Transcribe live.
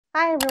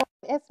Hi everyone,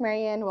 it's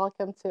Marian.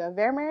 Welcome to A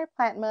Very Merry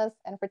Plantmas,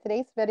 and for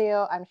today's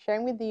video, I'm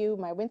sharing with you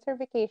my winter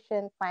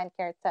vacation plant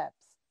care tips.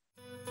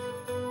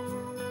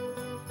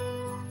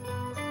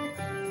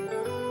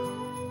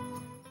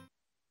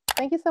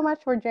 Thank you so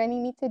much for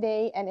joining me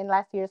today, and in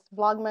last year's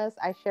Vlogmas,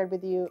 I shared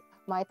with you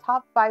my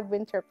top 5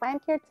 winter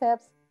plant care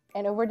tips,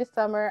 and over the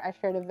summer, I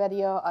shared a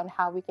video on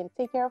how we can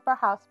take care of our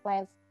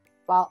houseplants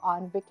while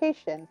on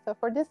vacation. So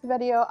for this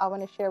video, I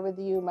want to share with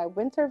you my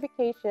winter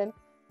vacation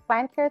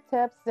plant care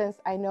tips, since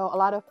I know a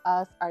lot of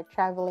us are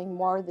traveling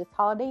more this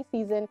holiday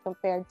season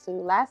compared to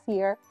last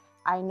year.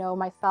 I know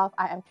myself,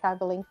 I am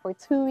traveling for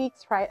 2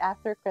 weeks right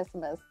after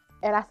Christmas.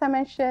 And as I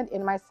mentioned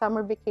in my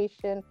summer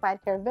vacation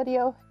plant care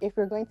video, if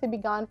you're going to be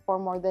gone for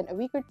more than a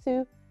week or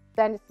two,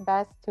 then it's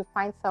best to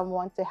find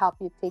someone to help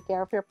you take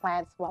care of your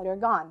plants while you're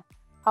gone.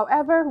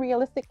 However,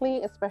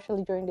 realistically,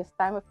 especially during this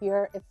time of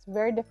year, it's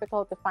very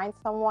difficult to find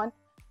someone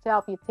to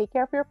help you take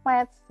care of your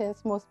plants,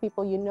 since most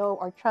people you know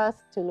or trust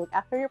to look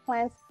after your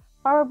plants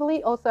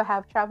probably also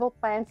have travel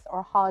plants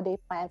or holiday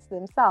plants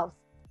themselves.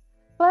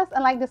 Plus,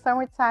 unlike the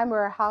summertime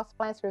where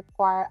houseplants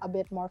require a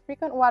bit more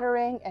frequent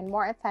watering and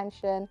more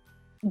attention,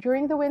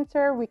 during the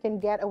winter we can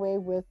get away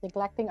with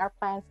neglecting our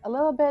plants a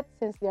little bit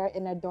since they're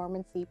in a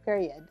dormancy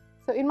period.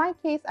 So in my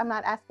case, I'm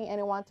not asking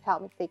anyone to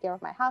help me take care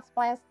of my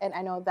houseplants, and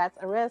I know that's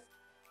a risk,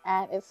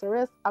 and it's a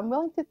risk I'm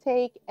willing to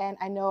take, and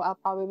I know I'll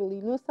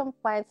probably lose some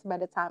plants by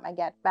the time I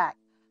get back.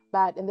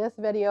 But in this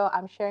video,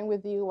 I'm sharing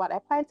with you what I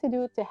plan to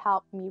do to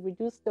help me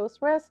reduce those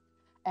risks,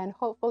 and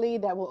hopefully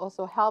that will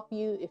also help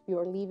you if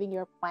you're leaving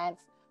your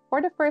plants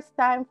for the first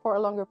time for a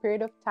longer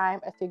period of time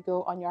as you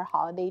go on your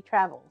holiday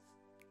travels.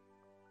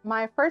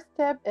 My first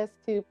tip is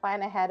to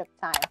plan ahead of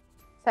time.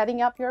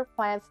 Setting up your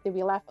plants to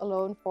be left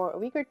alone for a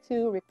week or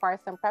two requires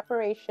some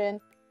preparation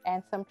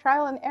and some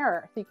trial and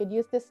error. So you could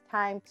use this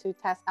time to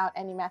test out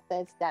any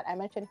methods that I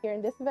mentioned here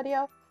in this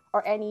video,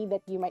 or any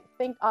that you might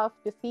think of,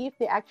 to see if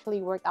they actually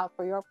work out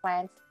for your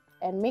plants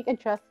and make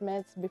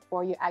adjustments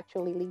before you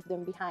actually leave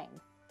them behind.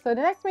 So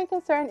the next main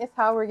concern is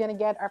how we're going to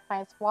get our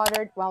plants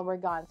watered while we're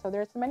gone. So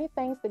there's many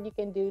things that you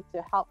can do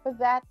to help with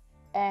that.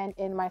 And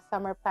in my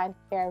summer plant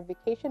care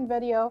vacation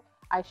video,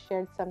 I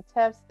shared some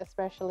tips,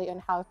 especially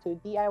on how to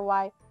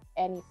DIY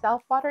any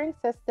self-watering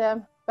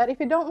system. But if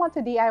you don't want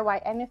to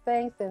DIY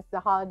anything, since the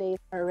holidays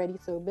are already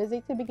so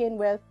busy to begin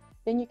with,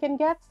 then you can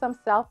get some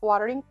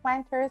self-watering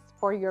planters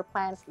for your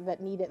plants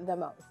that need it the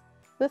most.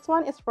 This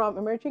one is from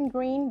Emerging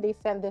Green. They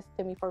sent this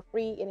to me for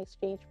free in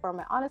exchange for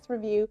my honest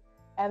review.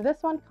 And this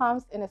one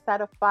comes in a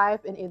set of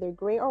 5 in either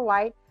gray or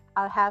white.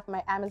 I'll have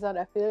my Amazon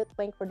affiliate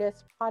link for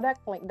this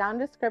product linked down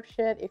in the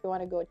description if you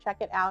want to go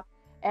check it out.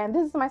 And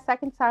this is my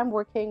second time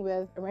working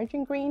with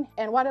Emerging Green.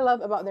 And what I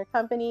love about their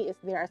company is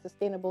they are a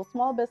sustainable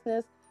small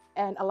business,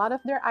 and a lot of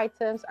their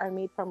items are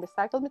made from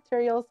recycled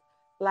materials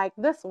like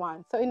this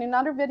one. So in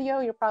another video,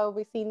 you'll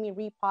probably see me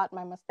repot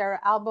my Monstera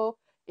albo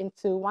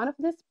into one of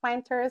these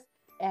planters.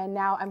 And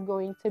now I'm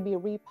going to be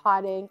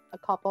repotting a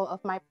couple of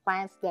my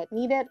plants that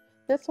need it.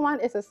 This one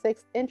is a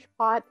 6-inch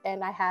pot,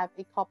 and I have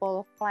a couple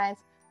of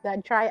plants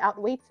that dry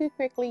out way too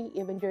quickly,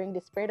 even during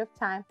this period of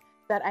time,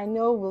 that I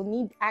know will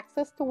need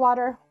access to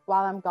water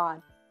while I'm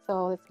gone.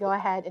 So let's go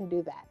ahead and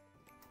do that.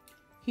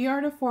 Here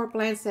are the 4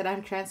 plants that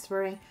I'm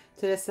transferring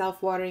to the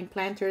self-watering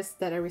planters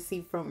that I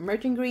received from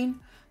Emerging Green.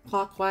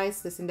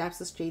 Clockwise, the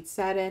Syndapsus Jade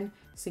Satin,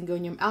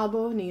 Syngonium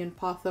albo, Neon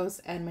Pothos,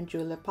 and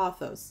Manjula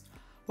Pothos.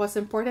 What's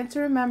important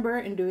to remember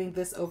in doing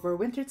this over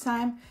winter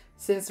time,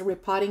 since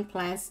repotting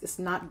plants is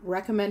not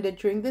recommended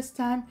during this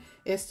time,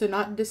 is to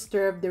not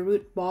disturb the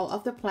root ball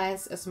of the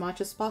plants as much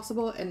as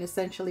possible, and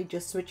essentially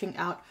just switching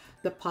out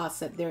the pots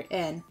that they're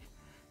in.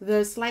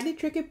 The slightly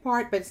tricky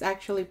part, but it's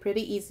actually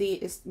pretty easy,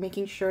 is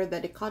making sure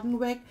that the cotton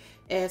wick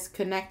is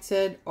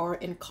connected or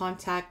in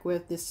contact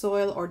with the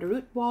soil or the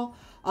root ball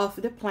of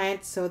the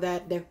plant so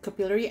that the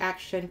capillary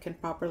action can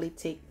properly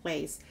take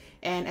place.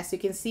 And as you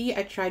can see,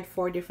 I tried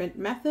 4 different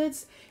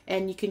methods,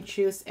 and you can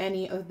choose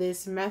any of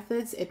these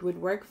methods. It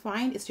would work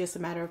fine. It's just a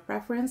matter of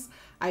preference.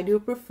 I do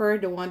prefer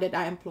the one that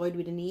I employed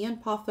with the Neon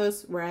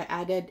Pothos, where I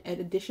added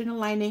an additional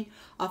lining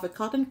of a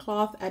cotton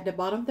cloth at the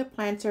bottom of the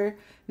planter.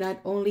 Not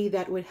only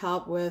that would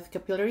help with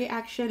capillary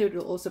action, it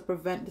will also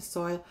prevent the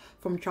soil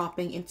from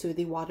dropping into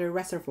the water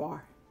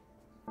reservoir.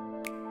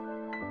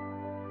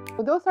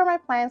 So those are my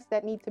plants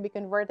that need to be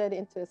converted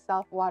into a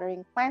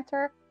self-watering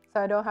planter, so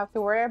I don't have to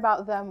worry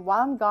about them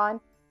while I'm gone.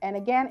 And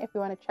again, if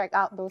you want to check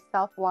out those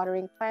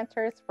self-watering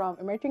planters from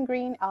Emerging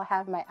Green, I'll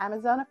have my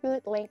Amazon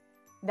affiliate link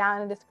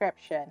down in the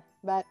description.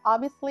 But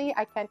obviously,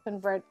 I can't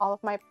convert all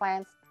of my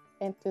plants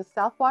into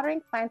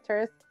self-watering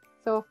planters.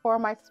 So for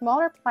my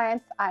smaller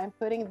plants, I am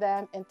putting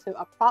them into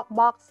a prop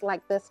box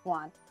like this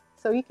one.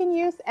 So you can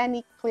use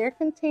any clear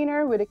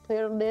container with a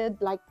clear lid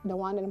like the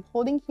one that I'm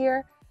holding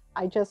here.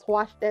 I just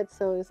washed it,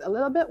 so it's a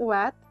little bit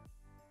wet.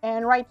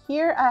 And right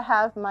here, I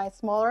have my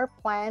smaller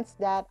plants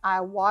that I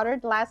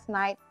watered last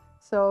night.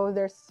 So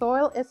their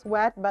soil is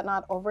wet but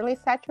not overly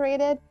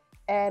saturated,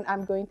 and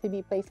I'm going to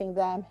be placing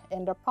them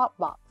in the prop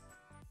box.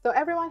 So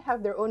everyone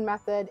have their own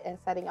method in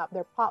setting up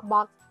their prop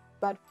box,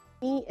 but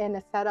Me, in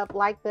a setup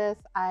like this,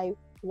 I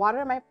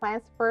water my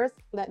plants first,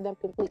 let them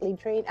completely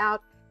drain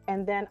out,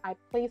 and then I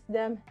place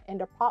them in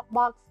the pot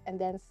box and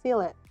then seal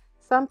it.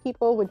 Some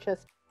people would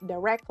just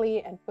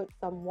directly and put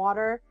some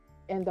water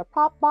in the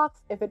pot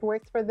box. If it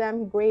works for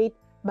them, great,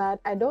 but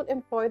I don't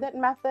employ that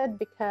method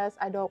because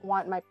I don't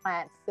want my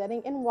plants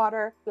sitting in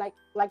water. Like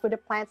with the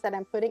plants that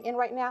I'm putting in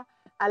right now,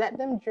 I let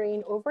them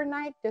drain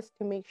overnight just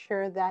to make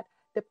sure that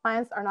the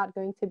plants are not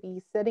going to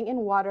be sitting in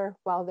water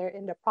while they're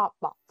in the pot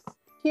box.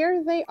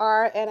 Here they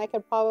are, and I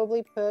could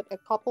probably put a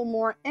couple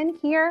more in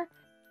here.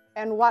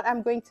 And what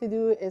I'm going to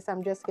do is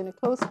I'm just going to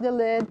close the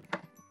lid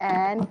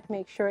and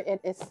make sure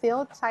it is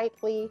sealed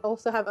tightly. I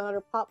also have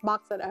another pot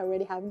box that I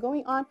already have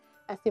going on,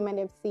 as you might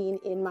have seen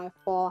in my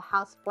fall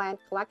houseplant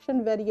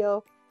collection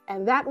video.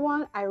 And that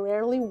one, I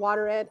rarely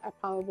water it. I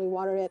probably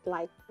water it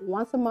like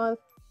once a month,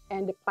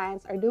 and the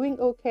plants are doing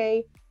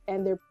okay.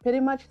 And they're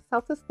pretty much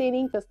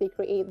self-sustaining because they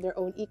create their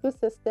own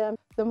ecosystem.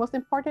 The most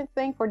important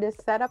thing for this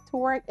setup to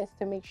work is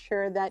to make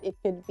sure that it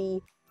could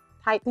be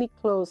tightly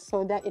closed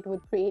so that it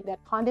would create that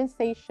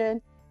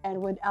condensation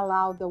and would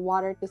allow the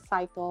water to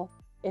cycle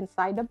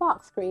inside the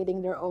box,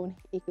 creating their own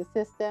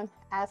ecosystem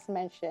as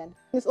mentioned.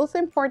 It's also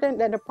important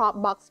that the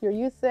prop box you're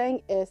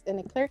using is in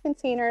a clear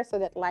container so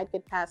that light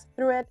could pass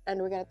through it.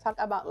 And we're going to talk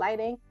about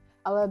lighting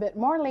a little bit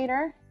more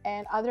later.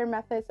 And other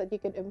methods that you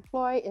could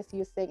employ is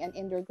using an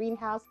indoor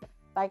greenhouse,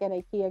 like an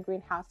IKEA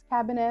greenhouse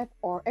cabinet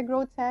or a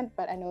grow tent,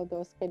 but I know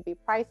those can be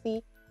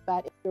pricey.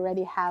 But if you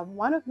already have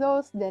one of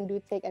those, then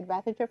do take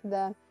advantage of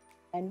them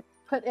and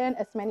put in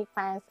as many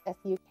plants as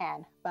you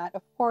can. But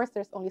of course,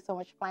 there's only so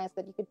much plants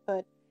that you could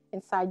put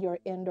inside your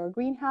indoor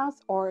greenhouse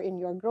or in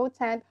your grow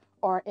tent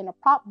or in a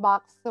prop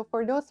box. So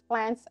for those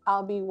plants,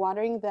 I'll be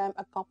watering them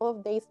a couple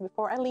of days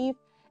before I leave.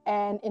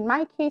 And in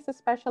my case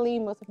especially,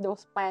 most of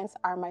those plants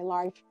are my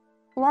large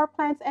floor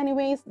plants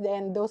anyways,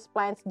 then those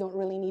plants don't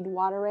really need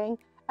watering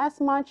as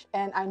much,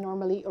 and I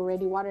normally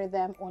already water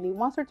them only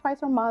once or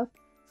twice a month,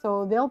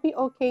 so they'll be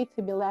okay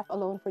to be left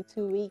alone for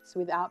 2 weeks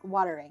without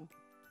watering.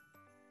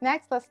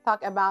 Next, let's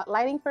talk about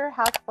lighting for your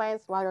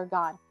houseplants while you're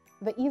gone.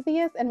 The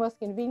easiest and most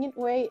convenient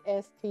way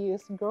is to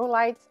use grow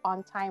lights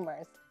on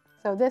timers.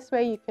 So this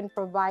way you can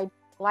provide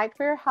light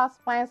for your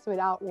houseplants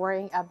without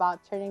worrying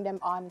about turning them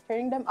on and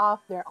turning them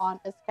off. They're on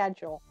a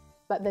schedule.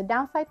 But the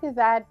downside to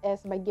that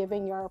is by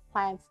giving your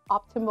plants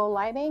optimal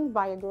lighting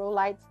via grow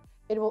lights,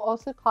 it will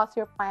also cause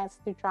your plants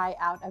to dry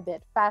out a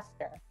bit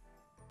faster.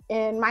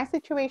 In my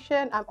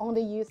situation, I'm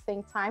only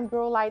using timed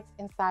grow lights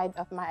inside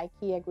of my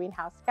IKEA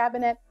greenhouse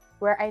cabinet,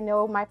 where I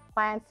know my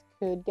plants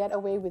could get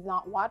away with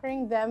not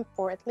watering them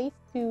for at least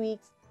 2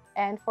 weeks.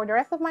 And for the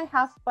rest of my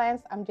house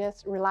plants, I'm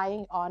just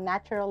relying on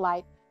natural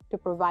light to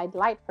provide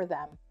light for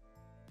them.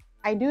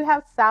 I do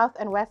have south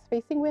and west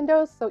facing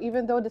windows, so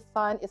even though the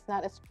sun is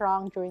not as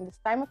strong during this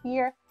time of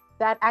year,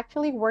 that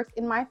actually works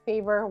in my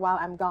favor while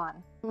I'm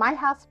gone. My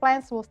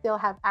houseplants will still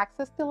have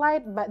access to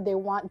light, but they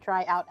won't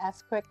dry out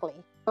as quickly.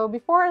 So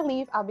before I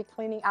leave, I'll be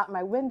cleaning out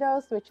my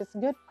windows, which is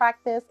good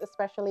practice,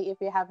 especially if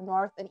you have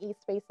north and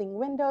east facing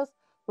windows,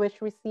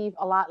 which receive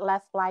a lot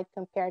less light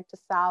compared to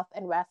south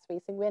and west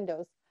facing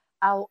windows.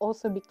 I'll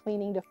also be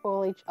cleaning the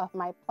foliage of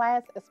my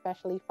plants,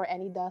 especially for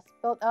any dust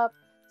built up,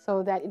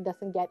 so that it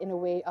doesn't get in the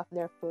way of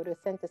their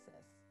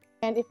photosynthesis.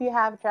 And if you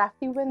have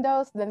drafty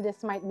windows, then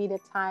this might be the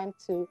time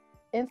to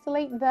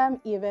insulate them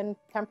even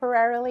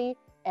temporarily.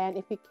 And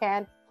if you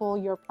can't, pull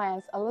your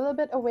plants a little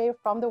bit away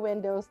from the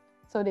windows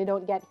so they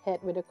don't get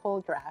hit with a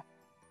cold draft.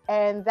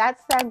 And that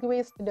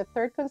segues to the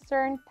third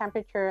concern,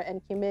 temperature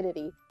and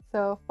humidity.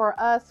 So for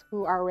us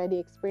who are already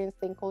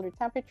experiencing colder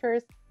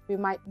temperatures, we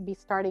might be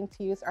starting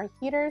to use our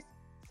heaters.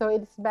 So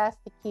it's best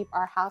to keep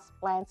our house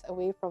plants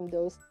away from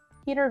those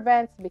heater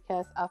vents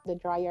because of the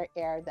drier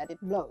air that it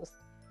blows.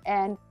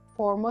 And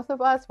for most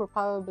of us, we're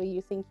probably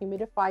using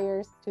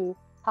humidifiers to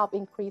help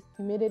increase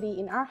humidity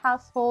in our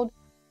household,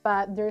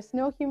 but there's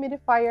no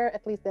humidifier,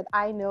 at least that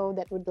I know,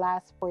 that would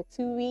last for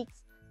 2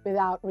 weeks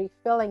without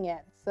refilling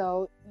it.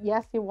 So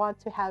yes, you want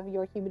to have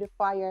your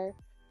humidifier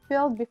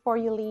filled before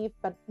you leave,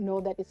 but know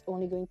that it's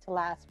only going to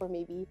last for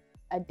maybe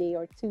a day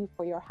or two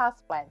for your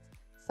houseplants.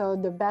 So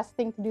the best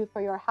thing to do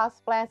for your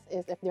houseplants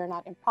is, if they're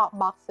not in pot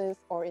boxes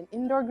or in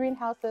indoor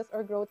greenhouses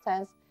or grow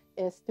tents,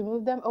 is to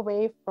move them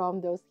away from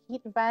those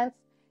heat vents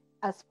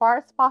as far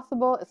as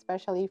possible,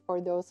 especially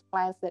for those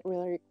plants that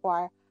really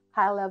require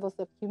high levels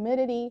of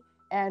humidity,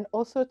 and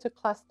also to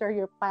cluster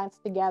your plants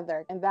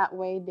together. And that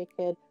way they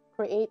could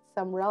create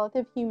some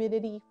relative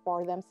humidity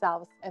for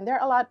themselves. And there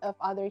are a lot of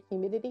other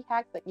humidity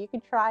hacks that you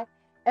could try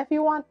if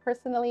you want.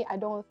 Personally, I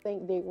don't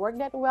think they work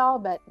that well,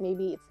 but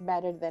maybe it's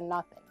better than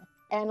nothing.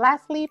 And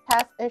lastly,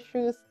 pest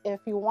issues. If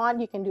you want,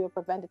 you can do a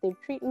preventative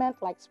treatment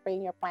like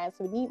spraying your plants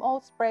with neem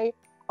oil spray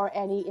or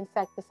any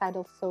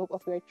insecticidal soap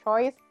of your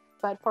choice.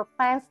 But for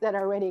plants that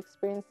are already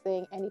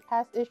experiencing any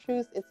pest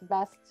issues, it's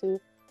best to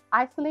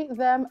isolate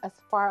them as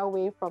far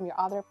away from your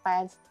other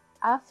plants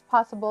as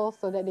possible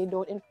so that they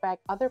don't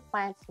infect other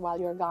plants while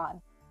you're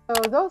gone.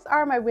 So those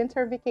are my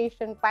winter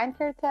vacation plant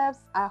care tips.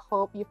 I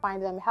hope you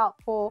find them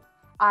helpful.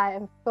 I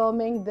am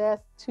filming this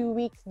 2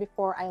 weeks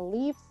before I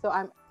leave, so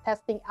I'm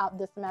testing out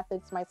these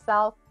methods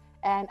myself,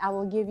 and I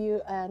will give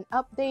you an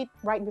update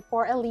right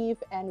before I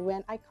leave and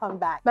when I come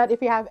back. But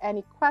if you have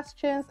any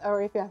questions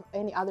or if you have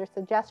any other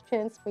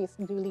suggestions, please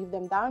do leave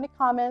them down in the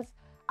comments.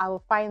 I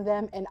will find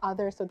them and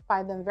others would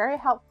find them very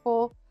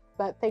helpful.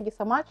 But thank you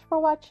so much for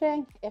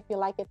watching. If you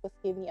like it, please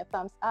give me a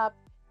thumbs up.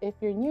 If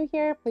you're new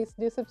here, please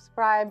do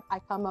subscribe. I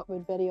come up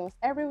with videos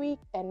every week,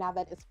 and now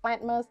that it's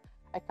Plantmas,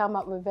 I come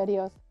up with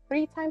videos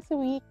 3 times a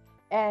week.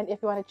 And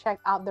if you want to check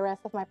out the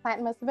rest of my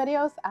Plantmas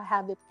videos, I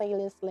have the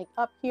playlist link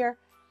up here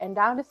and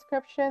down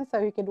description so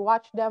you can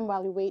watch them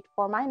while you wait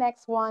for my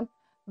next one.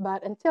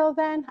 But until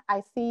then,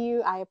 I see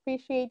you. I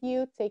appreciate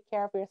you. Take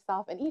care of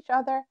yourself and each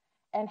other,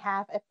 and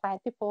have a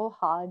plentiful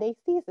holiday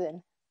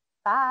season.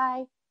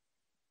 Bye.